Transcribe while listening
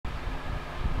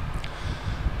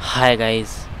Hi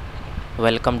guys,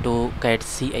 welcome to CAD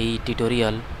CAE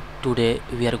tutorial. Today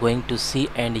we are going to see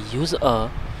and use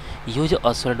a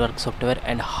Solidworks software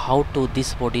and how to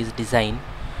this body is designed.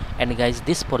 And guys,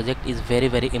 this project is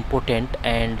very important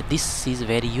and this is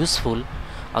very useful.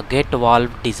 A gate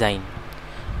valve design,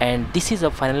 and this is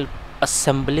a final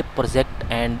assembly project,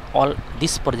 and all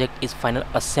this project is final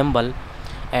assemble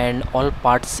and all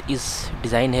parts is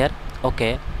designed here.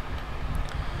 Okay,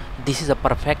 this is a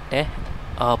perfect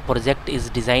project is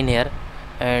designed here,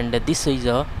 and this is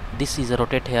a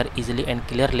rotate here easily and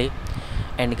clearly.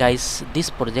 And guys, this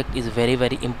project is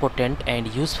very important and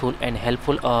useful and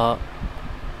helpful.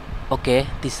 Okay,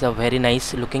 this is a very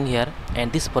nice looking here,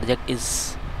 and this project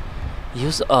is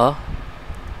use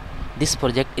this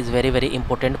project is very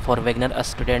important for beginner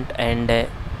student. And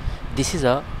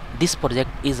this project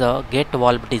is a gate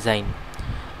valve design,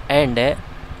 and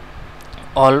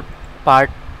all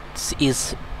parts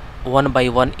is one by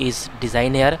one is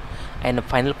designed here, and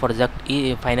final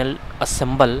final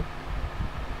assemble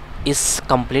is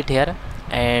complete here.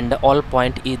 And all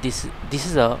point is this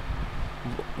is a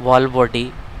valve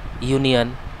body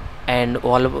union and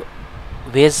valve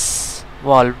base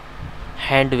valve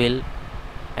hand wheel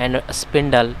and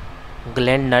spindle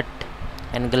gland nut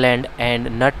and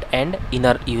nut and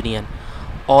inner union.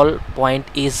 All point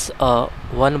is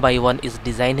one by one is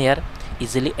designed here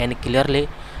easily and clearly,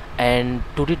 and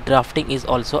 2D drafting is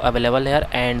also available here.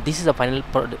 And this is a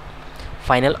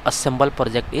final assemble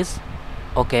project is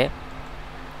okay.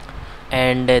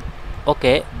 And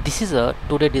okay, this is a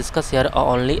today discuss here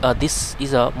only this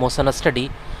is a motion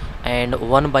study, and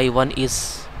one by one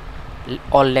is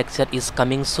all lecture is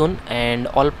coming soon, and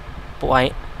all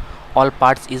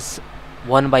parts is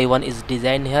one by one is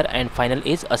designed here and final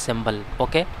is assemble.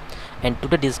 Okay, and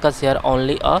today discuss here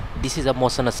only this is a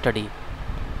motion study.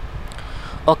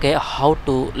 Okay, how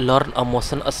to learn a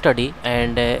motion study.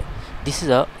 And this is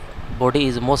a body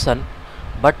is motion,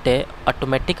 but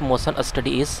automatic motion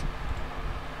study is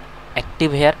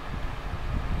active here.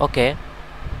 Okay,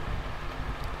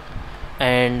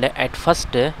 and at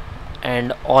first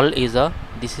and all is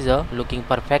this is looking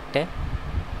perfect.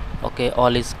 Okay,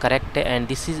 all is correct, and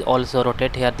this is also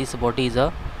rotate here, this body is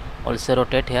also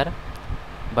rotate here,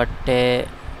 but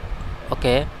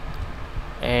okay,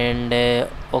 and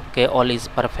okay, all is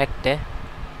perfect.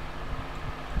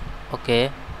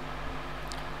 Okay,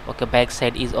 back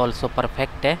side is also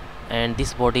perfect, and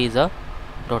this body is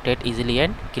rotate easily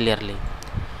and clearly.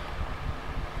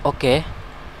 Okay,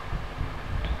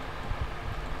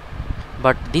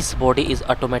 but this body is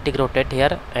automatic rotate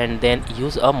here, and then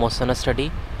use a motion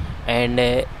study,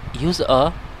 and use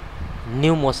a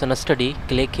new motion study,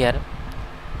 click here.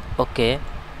 Okay,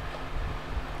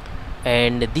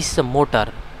 and this is a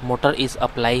motor is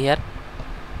apply here.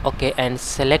 Okay, and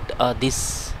select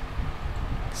this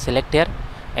select here,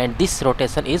 and this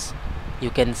rotation is you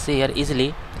can see here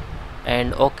easily.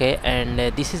 And okay, and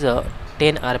this is a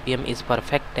 10 rpm is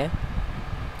perfect,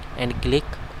 and click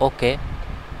OK.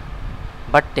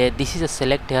 But this is a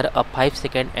select here a 5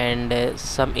 second, and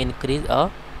some increase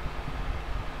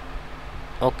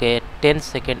okay, 10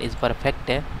 second is perfect.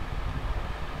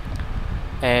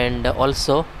 And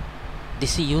also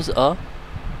this is use a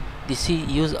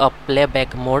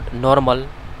playback mode normal,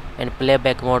 and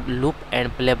playback mode loop,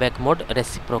 and playback mode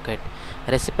reciprocate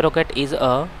is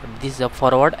this is a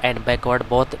forward and backward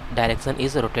both direction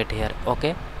is rotate here.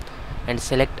 Okay, and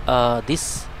select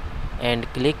this and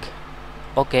click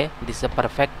OK. This is a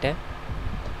perfect,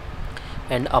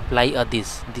 and apply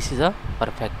this is a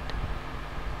perfect.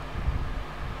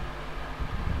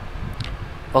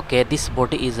 Okay, this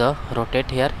body is a rotate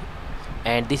here,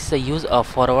 and this is a use a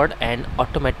forward and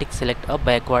automatic select a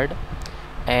backward,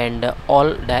 and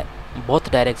all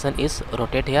both direction is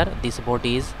rotate here. This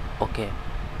body is okay,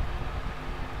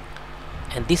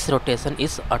 and this rotation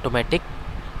is automatic,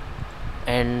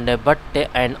 and but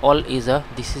and all is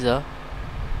this is a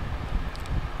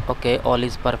okay, all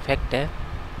is perfect,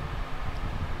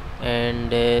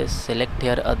 and select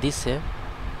here this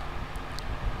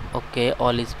okay,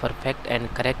 all is perfect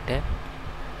and correct.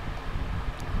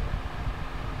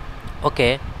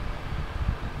 Okay,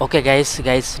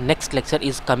 guys, next lecture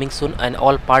is coming soon, and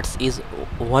all parts is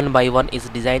one by one is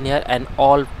designed here, and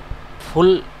all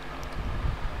full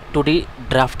 2D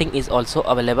drafting is also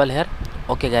available here.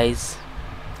 Okay guys,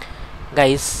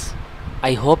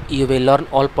 I hope you will learn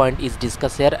all point is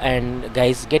discussed here. And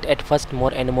guys, get at first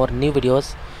more and more new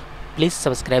videos. Please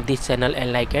subscribe this channel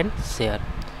and like and share.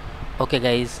 Okay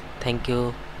guys, thank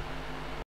you.